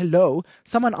lazy, hello,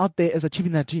 someone out there is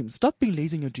achieving that dream. Stop being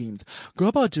lazy in your dreams. Go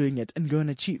about doing it and go and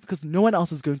achieve because no one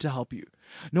else is going to help you.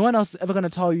 No one else is ever going to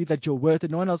tell you that you're worth it.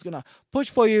 No one else is going to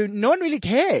push for you. No one really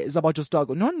cares about your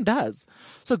struggle. No one does.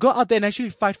 So go out there and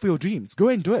actually fight for your dreams. Go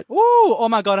and do it. Ooh, oh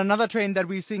my God. Another trend that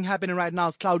we're seeing happening right now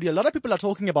is Cloudy. A lot of people are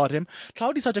talking about him.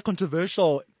 Cloudy is such a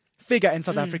controversial figure in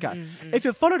South Africa. If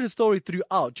you followed his story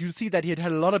throughout, you'll see that he had a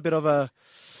lot of bit of a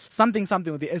something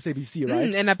with the SABC,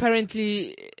 right? And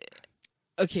apparently,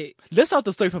 okay. Let's start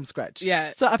the story from scratch.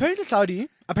 Yeah. So apparently Cloudy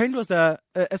was the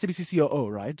SABC COO,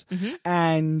 right?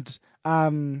 And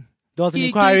there was an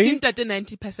inquiry. He at the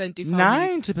 90%.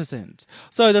 90%.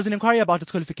 So there's an inquiry about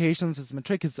his qualifications, his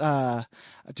matric, his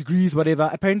degrees, whatever.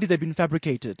 Apparently they've been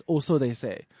fabricated, or so they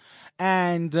say.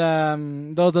 And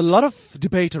there was a lot of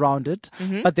debate around it,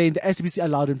 but then the SABC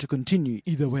allowed him to continue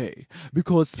either way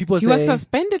because people he was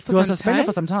suspended for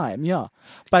some time, yeah.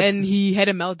 And he had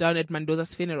a meltdown at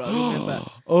Mandoza's funeral. Remember?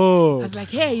 Oh, I was like,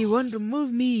 "Hey, you won't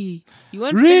remove me? You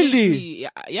won't really? finish me?"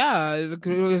 Yeah, it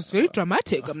was very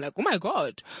dramatic. I'm like, "Oh my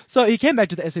God!" So he came back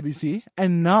to the SABC,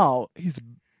 and now he's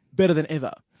better than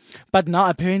ever. But now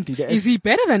apparently, is he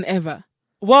better than ever?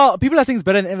 Well, people are saying it's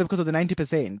better than ever because of the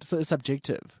 90%. So it's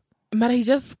subjective. But he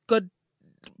just got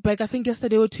back, I think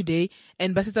yesterday or today,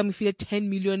 and Basita Mufia 10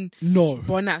 million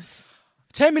bonus.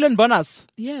 10 million bonus?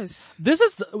 Yes. This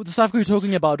is the stuff we're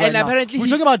talking about right now. Apparently we're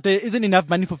talking about there isn't enough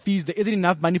money for fees, there isn't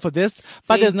enough money for this,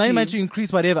 but there's no money to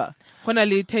increase whatever.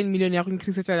 10 million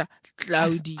increase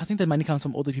Cloudy. I think that money comes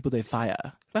from all the people they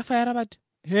fire. What fire about?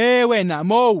 Hey, when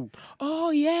Mo. Oh,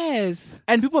 yes.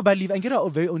 And people believe and get our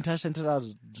very own touch and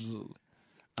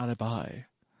buy.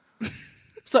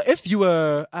 So if you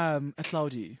were a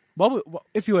Cloudy, what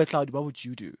would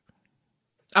you do?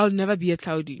 I'll never be a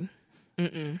Cloudy.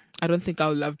 I don't think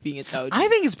I'll love being a Cloudy. I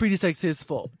think it's pretty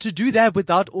successful to do that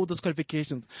without all those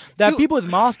qualifications. There are people with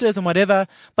masters and whatever,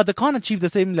 but they can't achieve the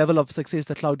same level of success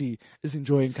that Cloudy is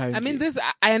enjoying currently. I mean,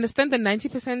 I understand the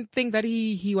 90% thing that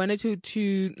he wanted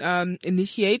to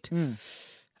initiate.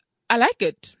 I like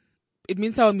it. It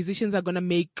means our musicians are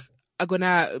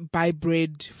gonna buy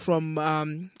bread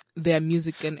from their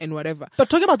music and whatever. But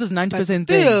talking about this 90%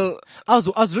 thing, I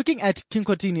was looking at King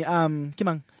Kotini,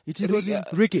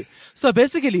 Ricky. So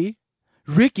basically,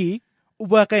 Ricky, we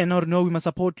must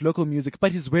support local music,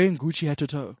 but he's wearing Gucci head to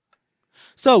toe.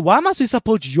 So why must we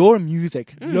support your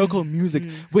music, local music,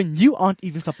 when you aren't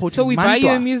even supporting? So we buy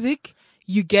your music,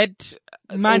 you get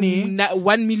money,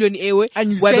 1 million ewe,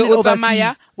 and you sell it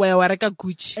overseas.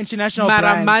 Gucci. International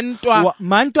brands.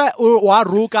 Mantwa or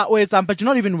Ruka or something, but you're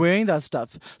not even wearing that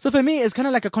stuff. So for me, it's kind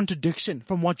of like a contradiction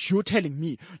from what you're telling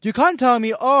me. You can't tell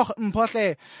me, oh,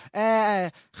 Mpotle,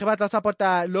 support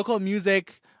local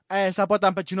music. Support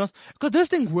them, but because this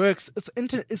thing works, it's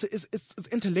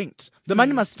interlinked. The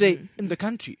money must stay in the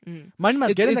country. Money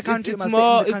must get in the country.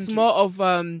 It's more of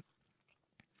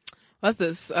what's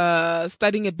this?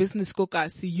 Studying a business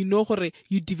kokasi.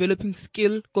 You're developing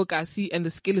skill kokasi, and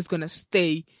the skill is gonna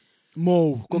stay.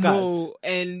 More kokasi.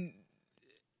 And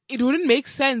it wouldn't make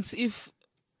sense if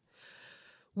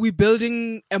we're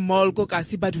building a mall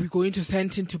kokasi, but we're going to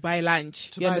Sandton to buy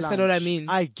lunch. You understand what I mean?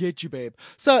 I get you, babe.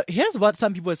 So here's what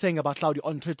some people are saying about Cloudy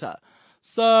on Twitter.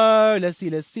 So let's see.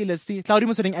 Cloudy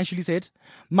Musoding actually said,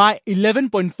 my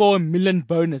 11.4 million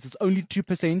bonus is only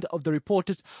 2% of the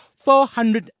reported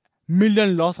 400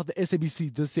 million loss of the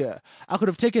SABC this year. I could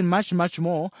have taken much, much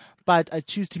more, but I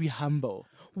choose to be humble.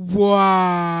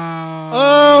 Wow.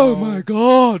 Oh my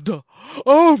God.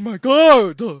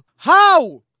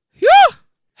 How? Yeah.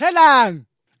 Helang!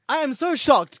 I am so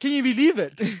shocked. Can you believe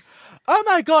it? Oh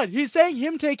my God. He's saying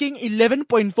him taking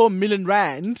 11.4 million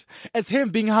rand as him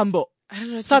being humble. I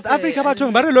don't know South Africa,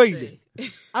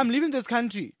 I'm leaving this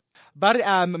country. But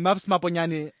Maps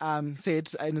Maponyane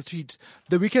said in a tweet,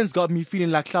 the weekend's got me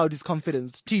feeling like Cloudy's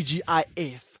confidence.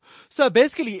 TGIF. So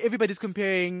basically, everybody's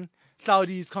comparing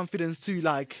Cloudy's confidence to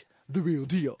like the real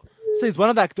deal. So he's one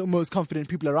of the most confident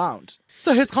people around.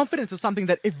 So his confidence is something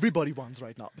that everybody wants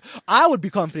right now. I would be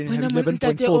confident in having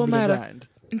 11.4 million rand.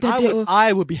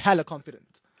 I would be hella confident.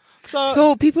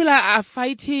 So people are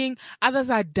fighting, others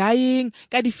are dying,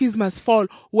 the fees must fall.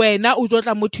 Where now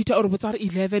udotla mo Twitter or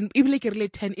 11, even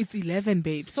like 10, it's 11,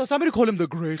 babes. So somebody call him the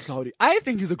Great Cloudy. I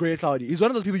think he's a Great Cloudy. He's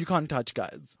one of those people you can't touch,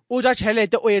 guys. You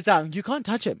can't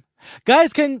touch him.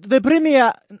 Guys, is it the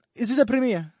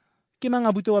premier?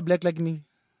 Black like me.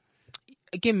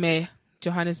 Mayor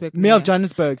Johannesburg. Mayor of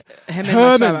Johannesburg.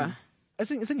 Herman. I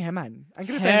think Herman.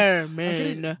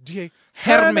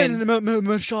 Herman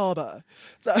Mashaba.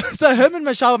 So Herman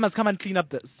Mashaba must come and clean up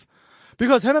this.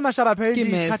 Because Herman Mashaba apparently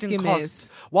is cutting costs.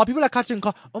 While people are cutting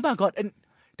costs. Oh my God. And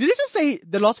did you just say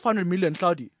they lost 400 million,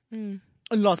 Cloudy?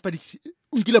 Lost, but it's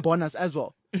a bonus as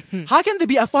well. How can there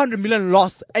be a 400 million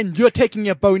loss and you're taking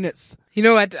your bonus? You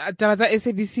know what?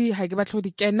 SABC,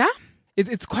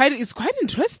 it's quite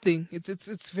interesting.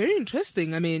 It's very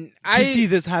interesting. I mean, to see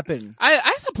this happen.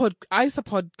 I support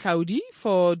Cloudy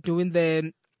for doing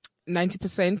the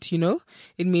 90%,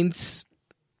 It means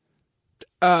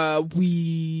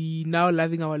we now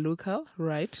loving our local,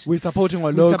 right? We're supporting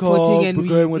our local, we're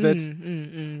going with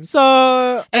it.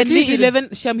 So and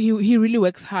 11 Sham, he really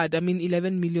works hard. I mean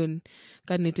 11 million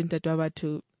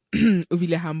to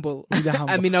Uvile humble.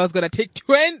 I mean, I was going to take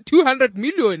 200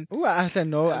 million. Oh, I said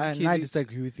no, and I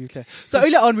disagree with you. So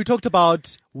earlier on, we talked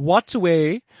about what to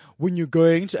wear when you're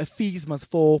going to a Fees Must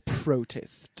Fall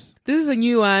protest. This is a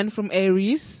new one from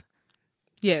Aries.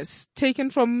 Yes, taken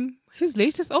from his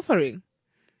latest offering.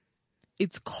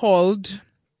 It's called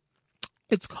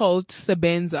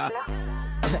Sebenza.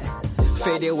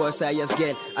 Fede was I just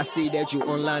get. I see that you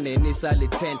online and it's only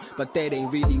 10, but that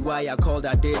ain't really why I called.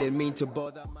 I didn't mean to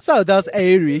bother. So that's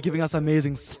Ari giving us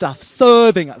amazing stuff,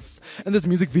 serving us. And this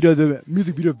music video, the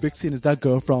music video of Vixen is that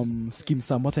girl from Skim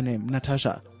Sam. What's her name?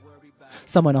 Natasha.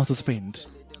 Someone else's friend.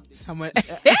 Someone.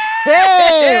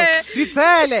 Hey!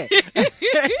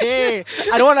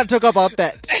 I don't want to talk about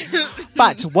that.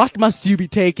 But what must you be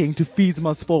taking to Fees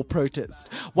Must Fall protest?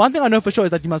 One thing I know for sure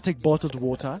is that you must take bottled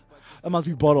water. It must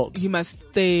be bottled. You must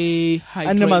stay hydrated.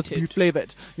 And it must be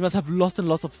flavored. You must have lots and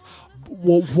lots of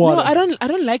water. No, I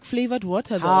don't like flavored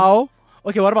water though. How?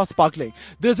 Okay, what about sparkling?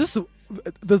 There's this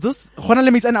Hona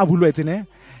lemits and abulwe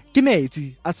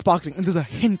Kimeti at sparkling, and there's a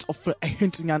hint of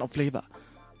flavor.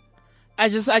 I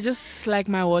just like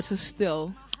my water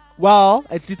still. Well,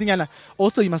 at least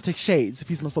also you must take shades if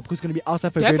you must fall because it's going to be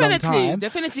outside for a very long time.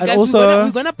 Definitely, guys. Also,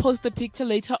 we're gonna post the picture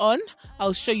later on.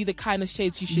 I'll show you the kind of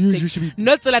shades you should take.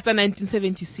 Not till that's a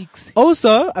 1976.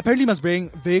 Also, apparently you must bring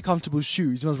very comfortable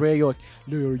shoes. You must wear your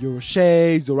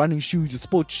shades, your running shoes, your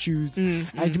sports shoes, and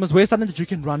you must wear something that you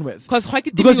can run with. Because you're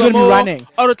going to be running.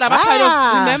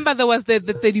 Remember there was the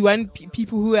 31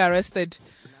 people who were arrested.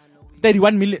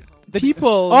 31 million.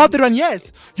 people. Oh, they run,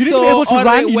 yes. You need to be able to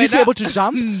run, you need to be able to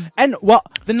jump. And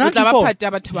the night before,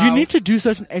 you need to do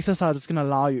certain exercise that's going to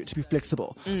allow you to be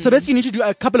flexible. So basically you need to do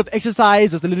a couple of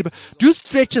exercises, a little bit, do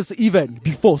stretches even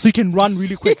before, so you can run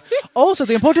really quick. Also,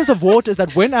 the importance of water is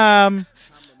that when, a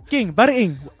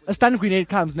stun grenade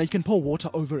comes, now you can pour water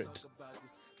over it.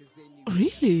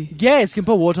 Really? Yes, you can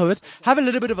pour water over it. Have a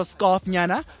little bit of a scarf,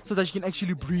 nyana, so that you can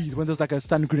actually breathe when there's like a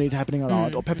stun grenade happening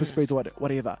around or pepper sprays or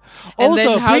whatever. And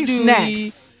also, then bring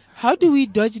snacks. How do we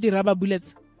dodge the rubber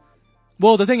bullets?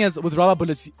 Well, the thing is, with rubber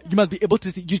bullets, you must be able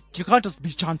to see. You can't just be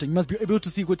chanting. You must be able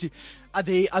to see are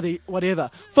they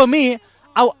whatever. For me,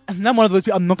 I'm one of those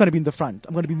people. I'm not going to be in the front.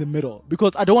 I'm going to be in the middle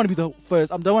because I don't want to be the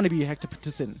first. I don't want to be Hector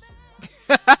Peterson.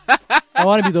 I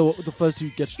want to be the first to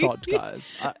get shot, guys.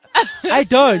 I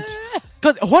don't.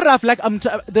 Because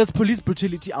there's police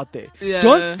brutality out there. Yeah.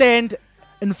 Don't stand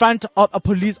in front of a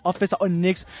police officer or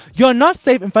next. You're not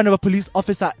safe in front of a police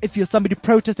officer if you're somebody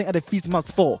protesting at a Feast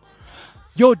Must Fall.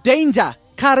 Your danger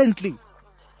currently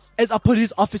is a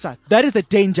police officer. That is the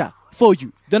danger for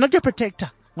you. They're not your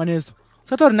protector. One is.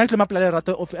 And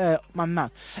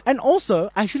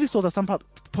also, I actually saw that some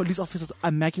police officers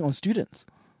are macking on students.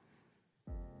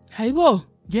 Haibo.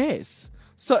 Yes.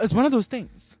 So it's one of those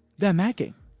things. They're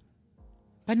macking.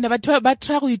 At the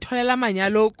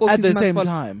same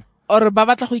time. Or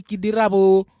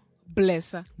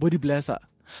blesser. Body blesser.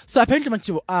 So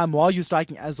apparently, while you're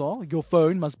striking as well, your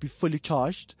phone must be fully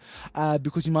charged,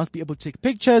 because you must be able to take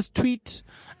pictures, tweet,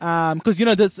 because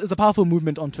this is a powerful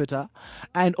movement on Twitter,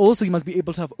 and also you must be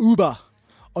able to have Uber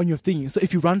on your thingy. So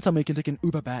if you run somewhere, you can take an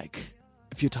Uber back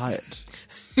if you're tired.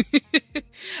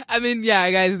 I mean, yeah,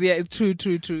 guys, yeah, true.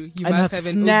 You must have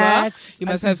an snacks, Uber. You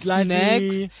must have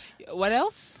snacks. What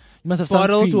else? You must have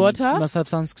bottled water. You must have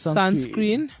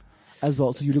sunscreen as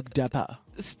well, so you look dapper.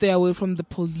 Stay away from the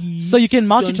police. So you can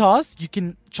multitask, you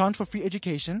can chant for free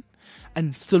education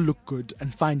and still look good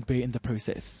and find bay in the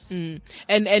process. And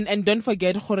don't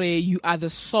forget, Hore, you are the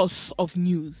source of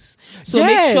news. So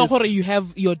make sure, Hore, you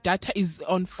have your data is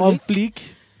on fleek. On fleek.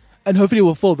 And hopefully it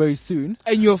will fall very soon.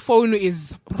 And your phone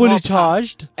is fully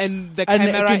charged. And the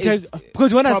camera is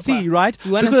because you want to see, right?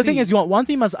 Because the thing is, one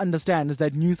thing you must understand is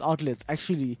that news outlets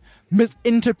actually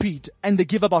misinterpret and they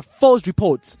give about false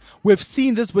reports. We've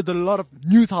seen this with a lot of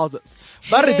news houses.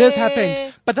 But this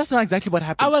happened. But that's not exactly what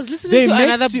happened. I was listening to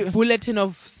another bulletin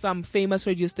of some famous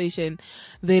radio station.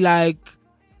 They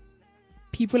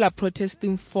people are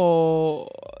protesting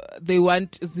they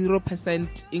want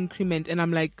 0% increment. And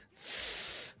I'm like,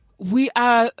 we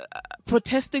are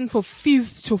protesting for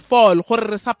fees to fall. At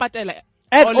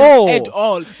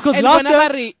all. Because last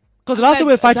year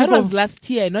we're fighting that was last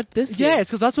year, not this year. Yes,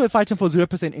 because that's why we're fighting for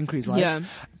 0% increase, right? Yeah.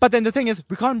 But then the thing is,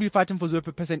 we can't be fighting for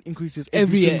 0% increases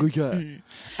every single year.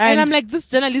 And I'm like, this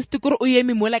journalist,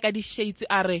 more like I did shades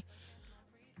are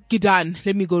done.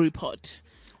 Let me go report.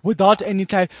 Without any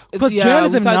clarity. Because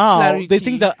journalism now, clarity.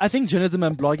 I think journalism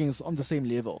and blogging is on the same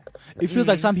level. It feels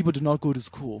like some people do not go to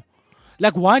school.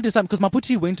 Like, why does because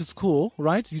Maputi went to school,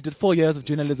 right? You did 4 years of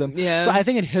journalism. Yeah. So I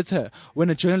think it hits her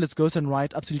when a journalist goes and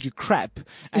write absolutely crap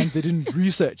and they didn't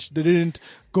research. They didn't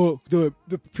go, they were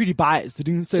pretty biased. They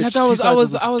didn't search. I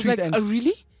was like,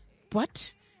 really?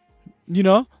 What?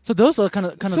 So those are kind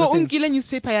of so unkile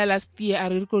newspaper last year a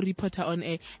reporter on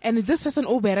air, and this has an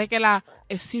a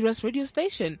serious radio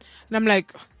station, and I'm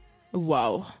like,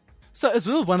 wow. So it's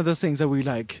really one of those things that we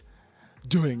like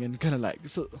doing and kind of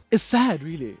so it's sad,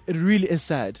 really. It really is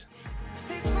sad.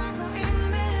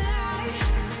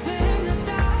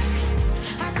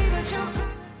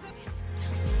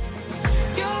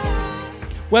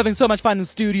 We're having so much fun in the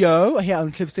studio here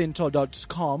on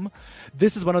cliffcentral.com.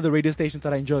 This is one of the radio stations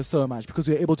that I enjoy so much because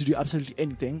we're able to do absolutely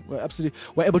anything.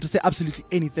 We're able to say absolutely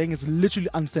anything. It's literally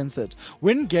uncensored.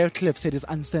 When Gareth Cliff said it's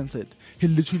uncensored, he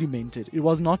literally meant it. It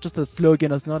was not just a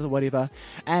slogan, it's not a whatever.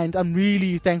 And I'm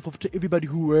really thankful to everybody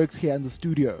who works here in the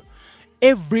studio.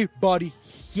 Everybody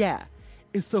here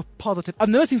is so positive. I've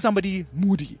never seen somebody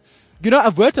moody.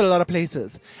 I've worked at a lot of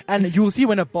places, and you'll see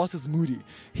when a boss is moody.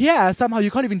 Here, somehow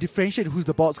you can't even differentiate who's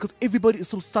the boss because everybody is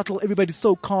so subtle, everybody's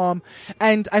so calm.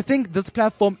 And I think this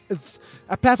platform is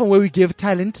a platform where we give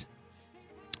talent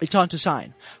a chance to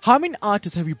shine. How many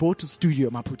artists have we brought to studio,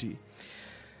 Maputi?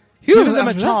 Give them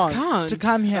a chance to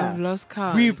come here. I've lost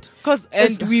count.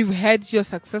 We've had your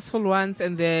successful ones,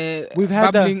 and we've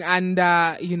had bubbling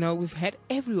under. We've had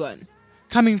everyone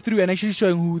coming through and actually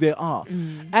showing who they are.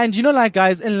 And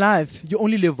guys, in life, you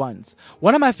only live once.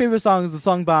 One of my favorite songs is the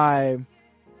song by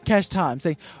Cash Time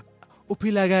saying,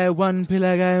 Upilagay one,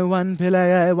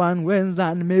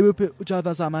 wenzan, maybe each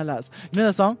other samalas. You know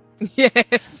that song?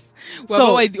 Yes.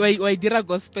 So, why dira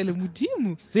gospel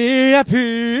mudimu?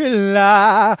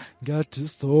 Siyapila ngathi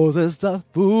soze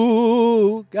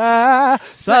savuka.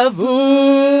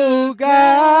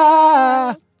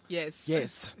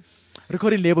 Yes.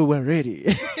 Recording label, we're ready.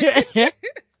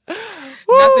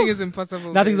 Nothing is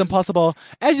impossible. Nothing's impossible.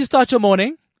 As you start your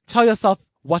morning, tell yourself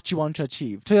what you want to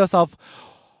achieve. Tell yourself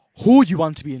who you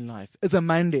want to be in life. It's a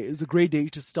Monday. It's a great day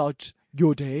to start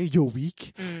your day, your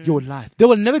week, your life. There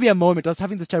will never be a moment. I was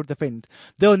having this chat with a friend.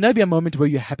 There will never be a moment where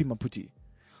you're happy, Maputi.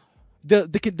 There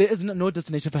is no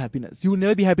destination for happiness. You will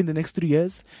never be happy in the next 3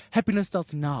 years. Happiness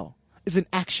starts now. It's an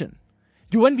action.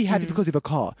 You won't be happy because you have a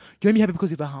car. You won't be happy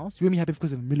because you have a house. You won't be happy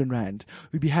because you have R1 million.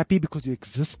 You'll be happy because you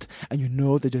exist and you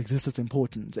know that your existence is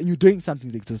important and you're doing something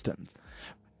with existence.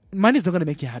 Money is not going to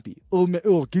make you happy. It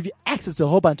will give you access to a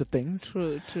whole bunch of things.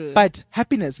 True. But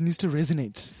happiness needs to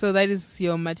resonate. So that is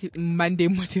your Monday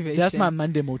motivation. That's my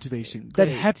Monday motivation. That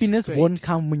happiness won't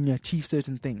come when you achieve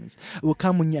certain things. It will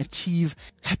come when you achieve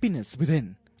happiness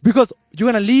within. Because you're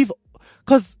going to leave.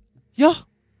 Because,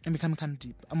 I'm becoming kind of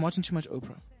deep. I'm watching too much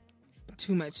Oprah.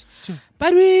 Too much.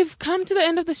 But we've come to the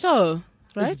end of the show.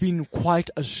 Right? It's been quite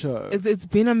a show. It's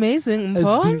been amazing.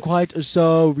 It's been quite a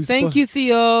show. Thank you,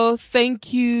 Theo.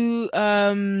 Thank you.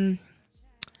 Who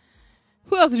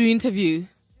else did we interview?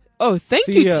 Oh, thank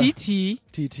you, TT.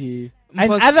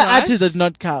 And other artists that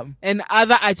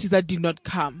did not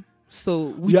come.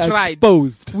 So we tried.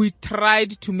 Exposed. We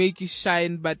tried to make you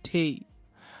shine, but hey.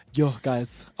 Yo,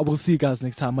 guys. I will see you guys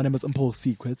next time. My name is Impulse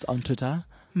Secrets on Twitter.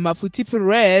 Mafuti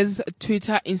Perez,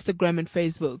 Twitter, Instagram, and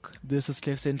Facebook. This is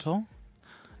Cliff Central.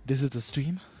 This is the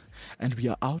stream, and we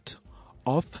are out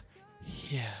of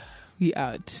here. We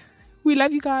out. We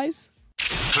love you guys.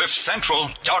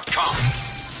 CliffCentral.com